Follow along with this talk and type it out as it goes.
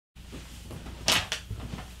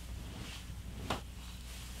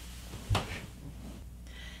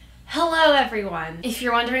Hello everyone! If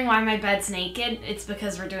you're wondering why my bed's naked, it's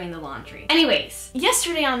because we're doing the laundry. Anyways,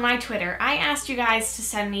 yesterday on my Twitter, I asked you guys to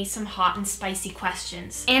send me some hot and spicy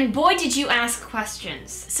questions. And boy did you ask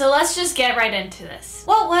questions. So let's just get right into this.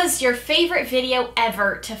 What was your favorite video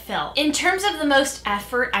ever to film? In terms of the most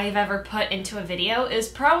effort I've ever put into a video, it was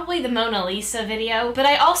probably the Mona Lisa video, but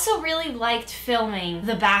I also really liked filming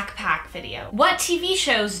the backpack video. What TV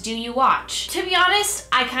shows do you watch? To be honest,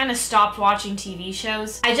 I kind of stopped watching TV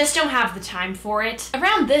shows. I just don't have the time for it.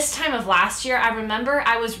 Around this time of last year, I remember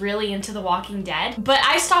I was really into The Walking Dead, but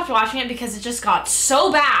I stopped watching it because it just got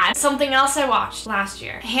so bad. Something else I watched last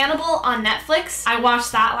year. Hannibal on Netflix. I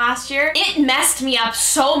watched that last year. It messed me up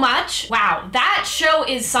so much. Wow, that show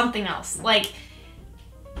is something else. Like,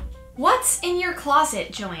 what's in your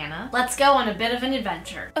closet, Joanna? Let's go on a bit of an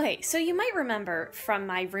adventure. Okay, so you might remember from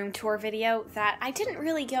my room tour video that I didn't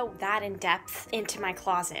really go that in depth into my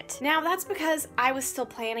closet. Now that's because I was still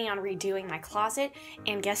planning on redoing my closet,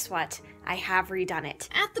 and guess what? I have redone it.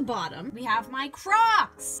 At the bottom, we have my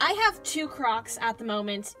Crocs. I have 2 Crocs at the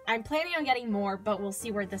moment. I'm planning on getting more, but we'll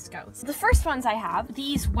see where this goes. The first ones I have,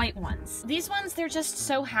 these white ones. These ones, they're just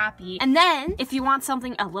so happy. And then, if you want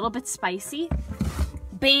something a little bit spicy,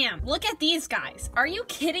 bam! Look at these guys. Are you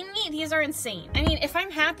kidding me? These are insane. I mean, if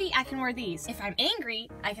I'm happy, I can wear these. If I'm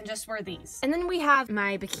angry, I can just wear these. And then we have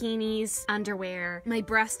my bikinis, underwear, my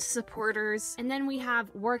breast supporters, and then we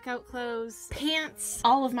have workout clothes, pants,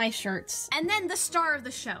 all of my shirts, and then the star of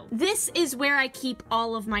the show. This is where I keep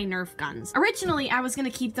all of my Nerf guns. Originally, I was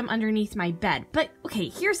gonna keep them underneath my bed, but okay,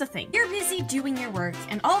 here's the thing. You're busy doing your work,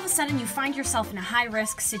 and all of a sudden you find yourself in a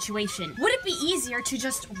high-risk situation. Would it be easier to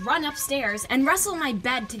just run upstairs and wrestle my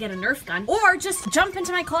bed to get a Nerf gun, or just jump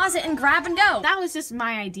into my closet and grab and go? That was just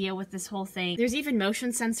my idea with this whole thing. There's even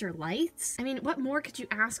motion sensor lights. I mean, what more could you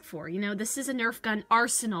ask for? You know, this is a Nerf gun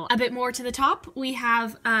arsenal. A bit more to the top, we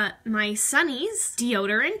have my Sunny's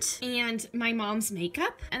deodorant and my mom's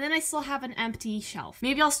makeup, and then I still have an empty shelf.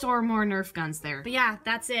 Maybe I'll store more Nerf guns there. But yeah,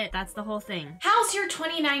 that's it. That's the whole thing. How's your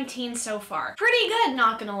 2019 so far? Pretty good,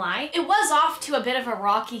 not gonna lie. It was off to a bit of a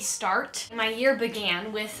rocky start. My year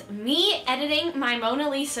began with me editing my Mona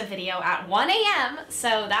Lisa video at 1 a.m.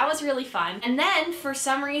 so that was really fun. And then for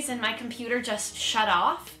some reason my computer just shut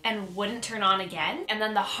off and wouldn't turn on again. And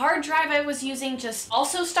then the hard drive I was using just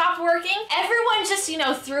also stopped working. Everyone just, you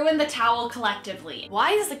know, threw in the towel collectively.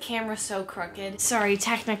 Why is the camera so crooked? Sorry,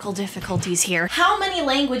 technical difficulties here. How many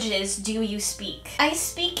languages do you speak? I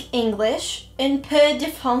speak English, un peu de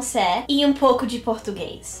français, e un pouco de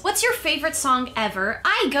português. What's your favorite song ever?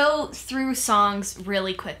 I go through songs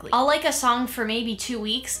really quickly. I'll like a song for maybe 2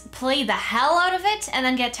 weeks, play the hell out of it, and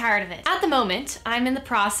then get tired of it. At the moment, I'm in the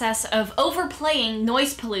process of overplaying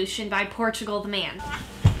Noise Pollution by Portugal the Man.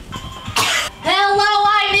 Hello,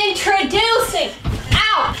 I'm introducing!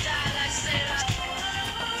 Ow!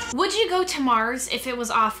 Would you go to Mars if it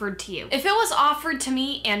was offered to you? If it was offered to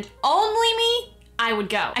me and only me, I would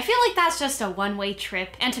go. I feel like that's just a one-way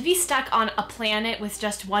trip, and to be stuck on a planet with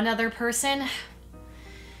just one other person,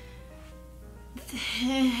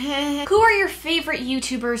 who are your favorite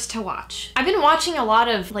YouTubers to watch? I've been watching a lot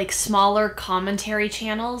of like smaller commentary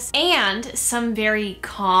channels and some very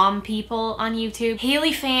calm people on YouTube.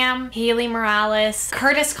 Haley Pham, Haley Morales,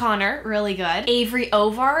 Curtis Connor, really good. Avery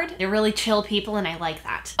Ovard, they're really chill people and I like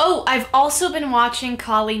that. Oh, I've also been watching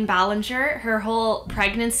Colleen Ballinger, her whole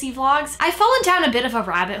pregnancy vlogs. I've fallen down a bit of a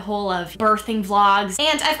rabbit hole of birthing vlogs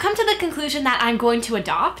and I've come to the conclusion that I'm going to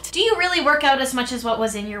adopt. Do you really work out as much as what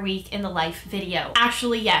was in your week in the life video?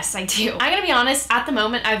 Actually, yes, I do. I'm gonna be honest, at the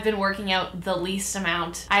moment, I've been working out the least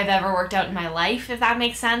amount I've ever worked out in my life, if that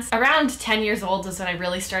makes sense. Around 10 years old is when I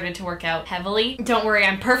really started to work out heavily. Don't worry,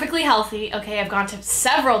 I'm perfectly healthy. Okay, I've gone to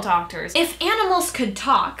several doctors. If animals could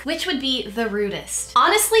talk, which would be the rudest?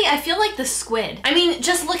 Honestly, I feel like the squid. I mean,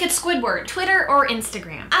 just look at Squidward, Twitter or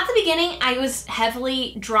Instagram. At the beginning, I was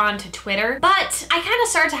heavily drawn to Twitter, but I kind of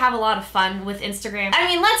started to have a lot of fun with Instagram. I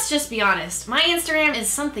mean, let's just be honest. My Instagram is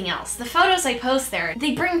something else. The photos I post there,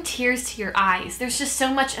 they bring tears to your eyes. There's just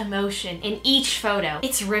so much emotion in each photo.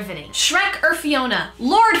 It's riveting. Shrek or Fiona?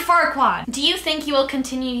 Lord Farquaad. Do you think you will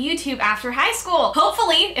continue YouTube after high school?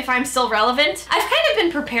 Hopefully, if I'm still relevant. I've kind of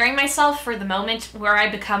been preparing myself for the moment where I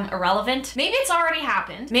become irrelevant. Maybe it's already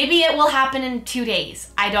happened. Maybe it will happen in 2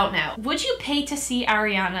 days. I don't know. Would you pay to see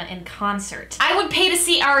Ariana in concert? I would pay to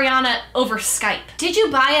see Ariana over Skype. Did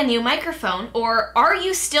you buy a new microphone or are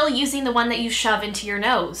you still using the one that you shove into your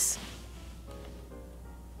nose?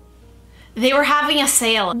 They were having a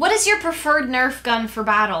sale. What is your preferred Nerf gun for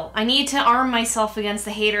battle? I need to arm myself against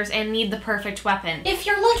the haters and need the perfect weapon. If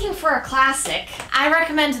you're looking for a classic, I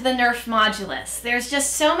recommend the Nerf Modulus. There's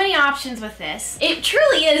just so many options with this. It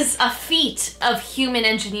truly is a feat of human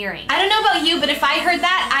engineering. I don't know about you, but if I heard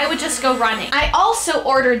that, I would just go running. I also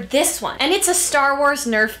ordered this one, and it's a Star Wars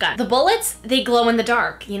Nerf gun. The bullets, they glow in the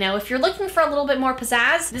dark. You know, if you're looking for a little bit more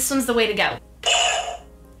pizzazz, this one's the way to go.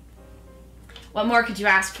 What more could you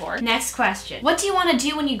ask for? Next question. What do you want to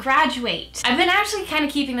do when you graduate? I've been actually kind of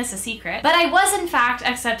keeping this a secret, but I was in fact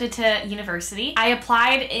accepted to university. I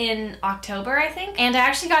applied in October, I think, and I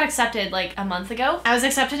actually got accepted like a month ago. I was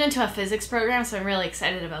accepted into a physics program, so I'm really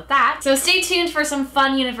excited about that. So stay tuned for some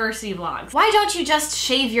fun university vlogs. Why don't you just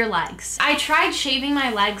shave your legs? I tried shaving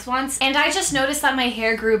my legs once, and I just noticed that my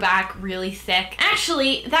hair grew back really thick.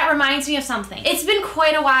 Actually, that reminds me of something. It's been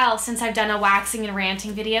quite a while since I've done a waxing and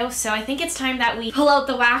ranting video, so I think it's time that we pull out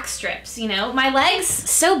the wax strips, you know? My legs,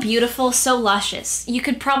 so beautiful, so luscious. You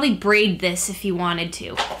could probably braid this if you wanted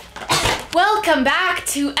to. Welcome back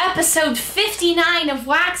to episode 59 of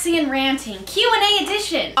Waxing and Ranting, Q&A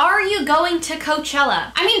edition. Are you going to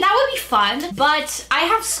Coachella? I mean, that would be fun, but I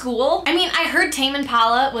have school. I mean, I heard Tame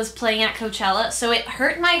Impala was playing at Coachella, so it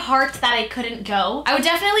hurt my heart that I couldn't go. I would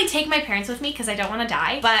definitely take my parents with me because I don't want to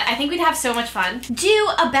die, but I think we'd have so much fun. Do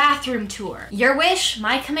a bathroom tour. Your wish,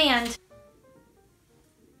 my command.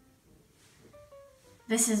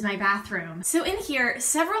 This is my bathroom. So in here,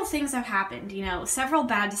 several things have happened, you know, several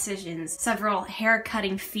bad decisions, several hair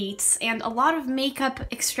cutting feats, and a lot of makeup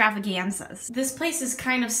extravaganzas. This place is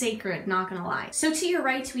kind of sacred, not gonna lie. So to your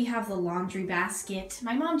right, we have the laundry basket.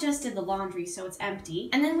 My mom just did the laundry, so it's empty.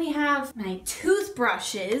 And then we have my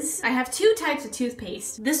toothbrushes. I have two types of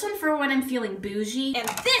toothpaste. This one for when I'm feeling bougie, and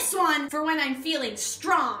this one for when I'm feeling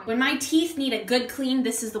strong. When my teeth need a good clean,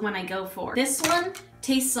 this is the one I go for. This one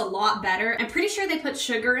tastes a lot better. I'm pretty sure they put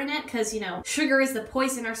sugar in it because, you know, sugar is the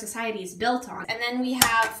poison our society is built on. And then we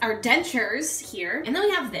have our dentures here, and then we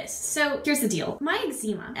have this. So here's the deal. My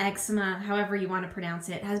eczema, however you want to pronounce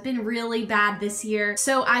it, has been really bad this year.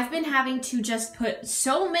 So I've been having to just put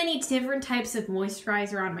so many different types of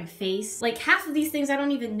moisturizer on my face. Like half of these things, I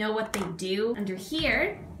don't even know what they do. Under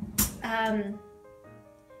here,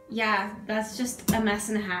 yeah, that's just a mess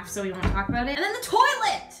and a half, so we won't talk about it. And then the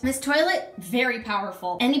toilet! This toilet, very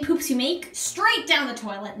powerful. Any poops you make, straight down the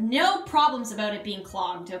toilet. No problems about it being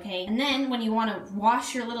clogged, okay? And then when you want to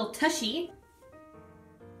wash your little tushy,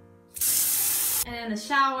 and the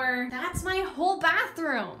shower. That's my whole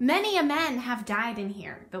bathroom. Many a men have died in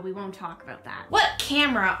here, but we won't talk about that. What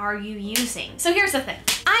camera are you using? So here's the thing.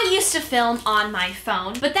 I used to film on my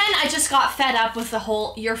phone, but then I just got fed up with the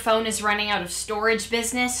whole your phone is running out of storage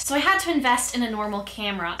business, so I had to invest in a normal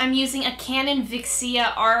camera. I'm using a Canon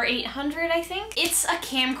Vixia R800, I think. It's a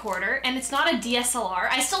camcorder, and it's not a DSLR.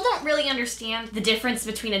 I still don't really understand the difference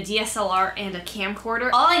between a DSLR and a camcorder.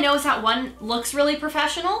 All I know is that one looks really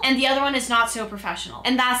professional, and the other one is not so professional,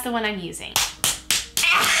 and that's the one I'm using.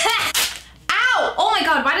 Ow! Oh my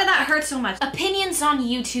god, why did that hurt so much? Opinions on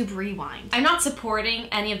YouTube Rewind. I'm not supporting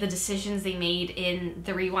any of the decisions they made in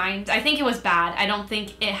the Rewind. I think it was bad. I don't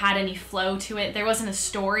think it had any flow to it. There wasn't a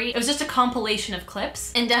story. It was just a compilation of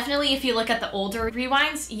clips. And definitely if you look at the older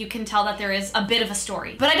Rewinds, you can tell that there is a bit of a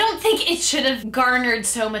story. But I don't think it should have garnered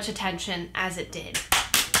so much attention as it did.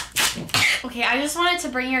 Okay, I just wanted to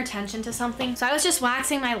bring your attention to something. So I was just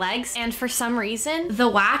waxing my legs, and for some reason, the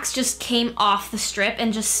wax just came off the strip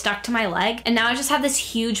and just stuck to my leg. And now I just have this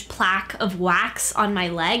huge plaque of wax on my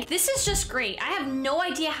leg. This is just great. I have no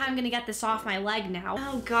idea how I'm gonna get this off my leg now.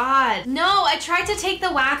 Oh God. No, I tried to take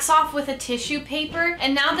the wax off with a tissue paper,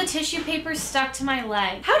 and now the tissue paper's stuck to my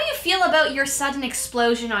leg. How do you feel about your sudden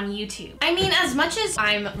explosion on YouTube? I mean, as much as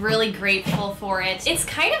I'm really grateful for it, it's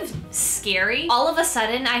kind of scary. All of a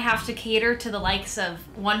sudden, I have to cater to the likes of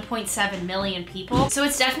 1.7 million people. So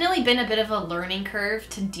it's definitely been a bit of a learning curve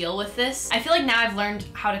to deal with this. I feel like now I've learned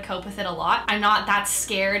how to cope with it a lot. I'm not that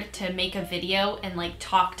scared to make a video and like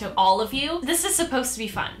talk to all of you. This is supposed to be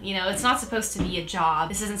fun, you know? It's not supposed to be a job.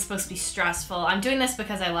 This isn't supposed to be stressful. I'm doing this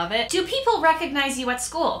because I love it. Do people recognize you at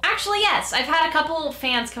school? Actually, yes. I've had a couple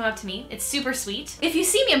fans come up to me. It's super sweet. If you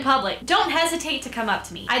see me in public, don't hesitate to come up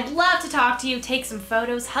to me. I'd love to talk to you, take some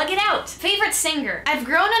photos, hug it out. Favorite singer? I've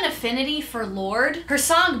grown an affinity for Lorde. Her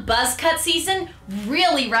song Buzzcut Season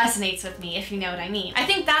really resonates with me, if you know what I mean. I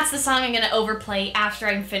think that's the song I'm gonna overplay after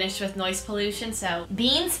I'm finished with noise pollution, so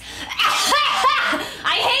beans.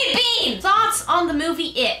 I hate beans! Thoughts on the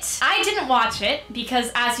movie It? I didn't watch it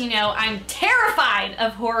because, as you know, I'm terrified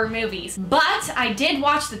of horror movies. But I did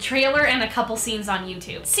watch the trailer and a couple scenes on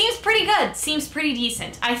YouTube. Seems pretty good. Seems pretty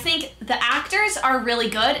decent. I think the actors are really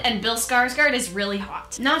good and Bill Skarsgård is really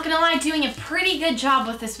hot. Not gonna lie, doing a pretty good job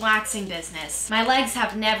with this waxing business. My legs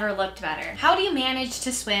have never looked better. How do you manage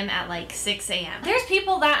to swim at like 6 a.m.? There's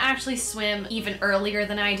people that actually swim even earlier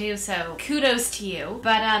than I do, so kudos to you.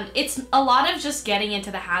 But it's a lot of just getting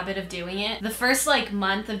into the habit of doing it. The first like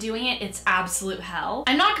month of doing it, it's absolute hell.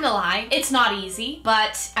 I'm not gonna lie, it's not easy,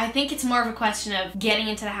 but I think it's more of a question of getting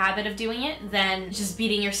into the habit of doing it than just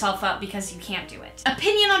beating yourself up because you can't do it.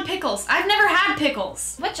 Opinion on pickles. I've never had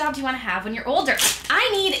pickles. What job do you want to have when you're older? I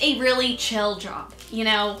need a really chill job. You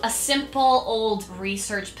know, a simple old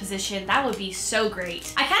research position. That would be so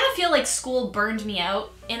great. I kind of feel like school burned me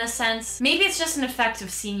out in a sense. Maybe it's just an effect of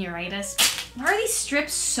senioritis. Why are these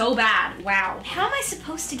strips so bad? Wow. How am I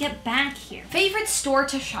supposed to get back here? Favorite store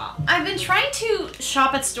to shop? I've been trying to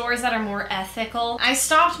shop at stores that are more ethical. I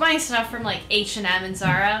stopped buying stuff from like H&M and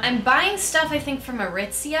Zara. I'm buying stuff I think from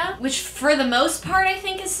Aritzia, which for the most part I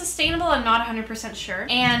think is sustainable. I'm not 100% sure.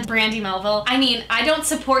 And Brandy Melville. I mean, I don't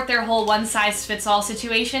support their whole one-size-fits-all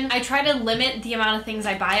situation. I try to limit the amount of things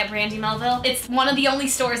I buy at Brandy Melville. It's one of the only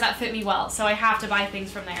stores that fit me well, so I have to buy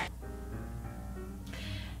things from there.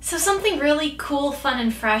 So something really cool, fun,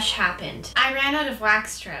 and fresh happened. I ran out of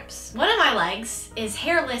wax strips. One of my legs is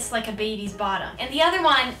hairless like a baby's bottom, and the other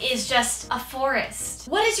one is just a forest.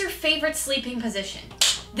 What is your favorite sleeping position?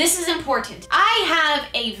 This is important. I have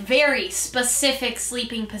a very specific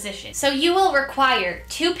sleeping position. So you will require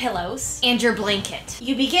 2 pillows and your blanket.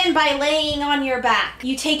 You begin by laying on your back.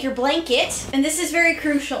 You take your blanket, and this is very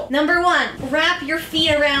crucial. Number 1, wrap your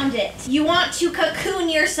feet around it. You want to cocoon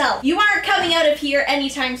yourself. You aren't coming out of here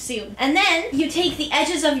anytime soon. And then you take the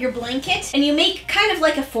edges of your blanket and you make kind of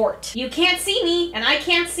like a fort. You can't see me and I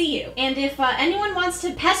can't see you. And if anyone wants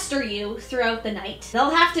to pester you throughout the night,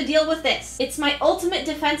 they'll have to deal with this. It's my ultimate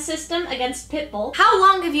defense system against Pitbull. How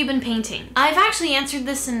long have you been painting? I've actually answered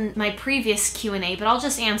this in my previous Q&A, but I'll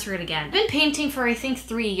just answer it again. I've been painting for I think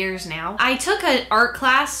 3 years now. I took an art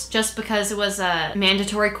class just because it was a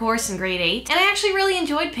mandatory course in grade 8, and I actually really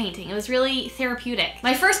enjoyed painting. It was really therapeutic.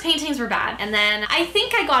 My first paintings were bad, and then I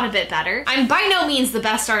think I got a bit better. I'm by no means the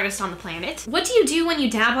best artist on the planet. What do you do when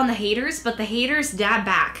you dab on the haters, but the haters dab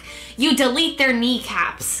back? You delete their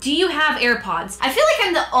kneecaps. Do you have AirPods? I feel like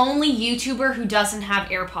I'm the only YouTuber who doesn't have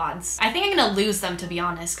AirPods. I think I'm gonna lose them, to be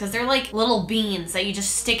honest, because they're like little beans that you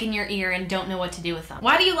just stick in your ear and don't know what to do with them.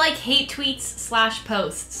 Why do you like hate tweets /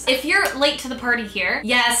 posts? If you're late to the party here,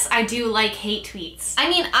 yes, I do like hate tweets. I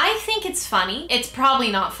mean, I think it's funny. It's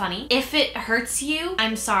probably not funny. If it hurts you,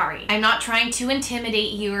 I'm sorry. I'm not trying to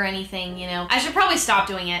intimidate you or anything, you know. I should probably stop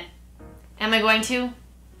doing it. Am I going to?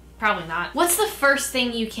 Probably not. What's the first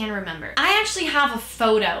thing you can remember? I actually have a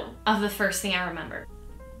photo of the first thing I remember.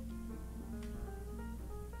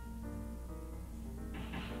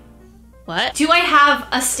 What? Do I have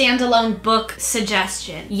a standalone book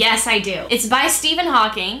suggestion? Yes, I do. It's by Stephen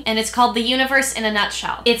Hawking, and it's called The Universe in a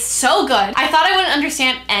Nutshell. It's so good. I thought I wouldn't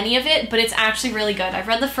understand any of it, but it's actually really good. I've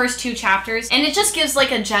read the first 2 chapters, and it just gives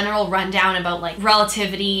like a general rundown about like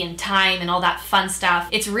relativity and time and all that fun stuff.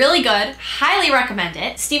 It's really good. Highly recommend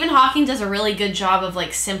it. Stephen Hawking does a really good job of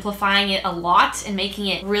like simplifying it a lot and making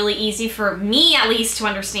it really easy for me at least to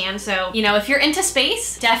understand. So, you know, if you're into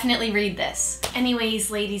space, definitely read this. Anyways,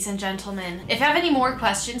 ladies and gentlemen, if you have any more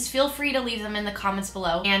questions, feel free to leave them in the comments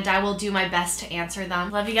below, and I will do my best to answer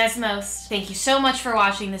them. Love you guys the most. Thank you so much for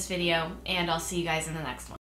watching this video, and I'll see you guys in the next one.